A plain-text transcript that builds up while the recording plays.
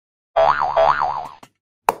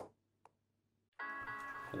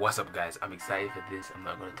What's up, guys? I'm excited for this. I'm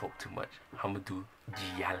not gonna talk too much. Hamidou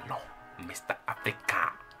Diallo, Mr.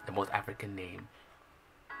 Africa, the most African name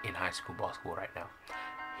in high school basketball right now.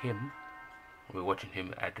 We're watching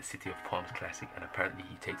him at the City of Palms Classic, and apparently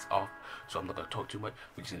he takes off. So I'm not gonna talk too much.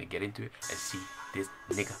 We're just gonna get into it and see this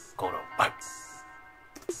nigga go to work.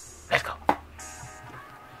 Let's go.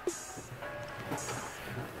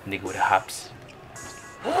 Nigga with the hops.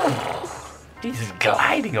 Ooh, he's just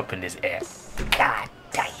gliding up in this air. God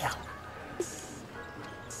damn.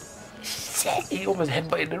 Shit, he almost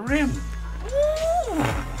headbutted the rim.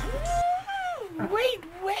 Wait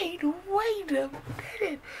a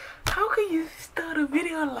minute. How can you start a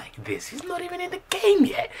video like this? He's not even in the game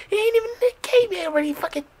yet. He ain't even in the game yet already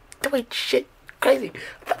fucking doing shit crazy.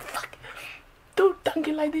 What the fuck? Dude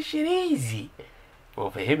dunking like this shit easy. Well,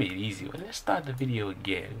 for him it's easy. Well, let's start the video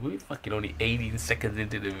again. We're fucking only 18 seconds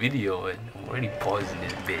into the video and I'm already pausing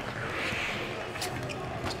this bitch.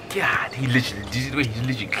 God, he's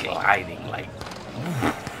literally gliding like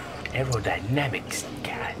aerodynamics.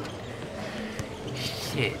 God,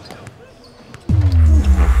 shit.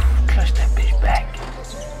 Clutch that bitch back.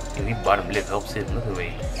 If he bottom lip helps him. Look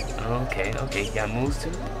away. Okay, he got moves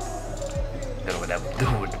too. Don't know what that would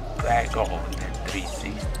do with the back on that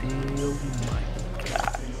 360. Oh my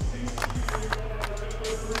god.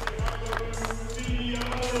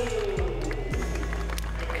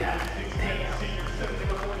 God damn.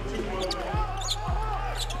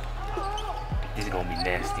 This is gonna be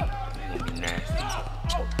nasty.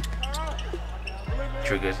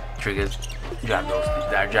 Triggers. Drop those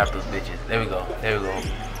bitches. There we go.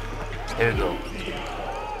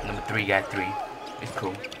 Number 3 got 3. It's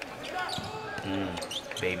cool.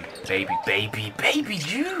 Baby,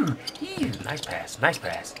 you. Nice pass.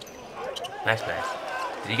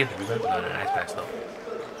 Did he get the rebound? No, nice pass though.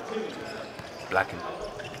 Blocking.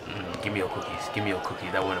 Give me your cookies.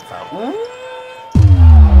 That wasn't a foul. Ooh.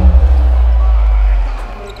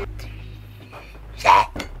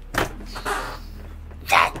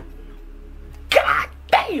 God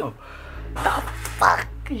damn. The fuck?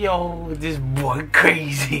 Yo, this boy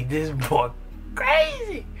crazy. Let's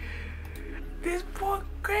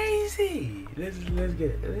get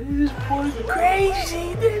it. This boy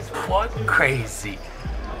crazy.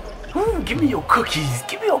 Ooh, give me your cookies. Ooh,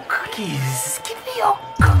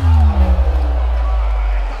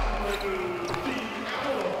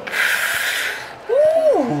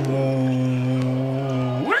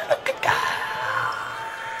 look at that.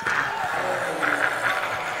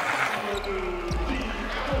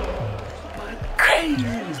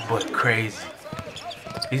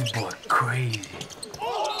 This boy crazy.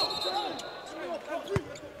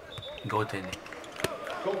 Go to it.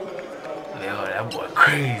 Yo, that boy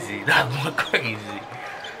crazy.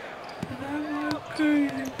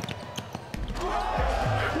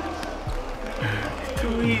 It's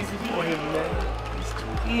too easy for him, man. It's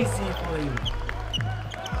too easy for him.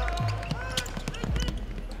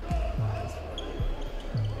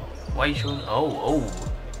 Why you showing? Oh.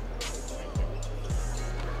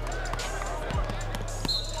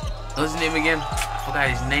 What's his name again? I forgot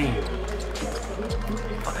his name.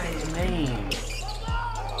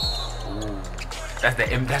 Ooh. That's that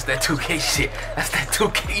 2K shit.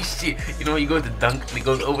 You know when you go to dunk and it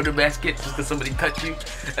goes over the basket just because somebody touched you?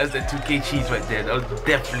 That's that 2K cheese right there. That was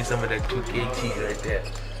definitely some of that 2K cheese right there.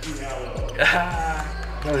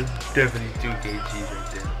 That was definitely 2K cheese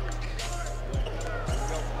right there.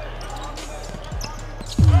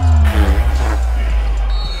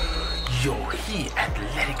 Yo, he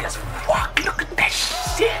athletic as fuck. Look at that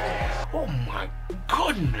shit. Oh my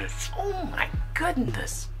goodness.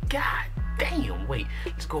 God damn. Wait,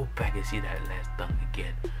 let's go back and see that last dunk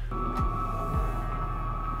again.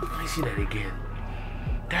 Let me see that again.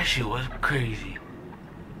 That shit was crazy.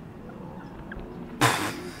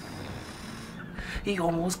 He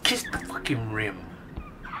almost kissed the fucking rim.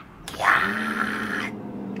 God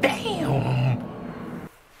damn.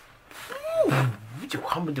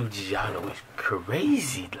 Hamidou Diallo is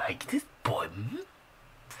crazy. Like, this boy,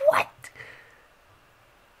 what?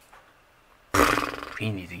 He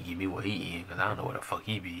needs to give me what he in, because I don't know what the fuck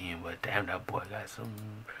he be in, but damn, that boy got some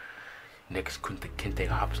next Kente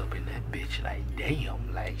hops up in that bitch. Like,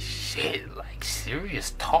 damn, like, shit, like,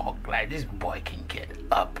 serious talk. Like, this boy can get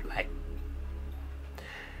up, like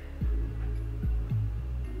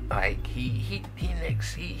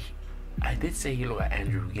I did say he looked like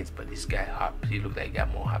Andrew Wiggins, but this guy hops. He looked like he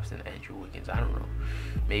got more hops than Andrew Wiggins. I don't know.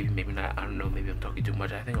 Maybe not. I don't know. Maybe I'm talking too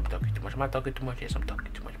much. I think I'm talking too much. Am I talking too much? Yes, I'm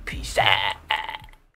talking too much. Peace out.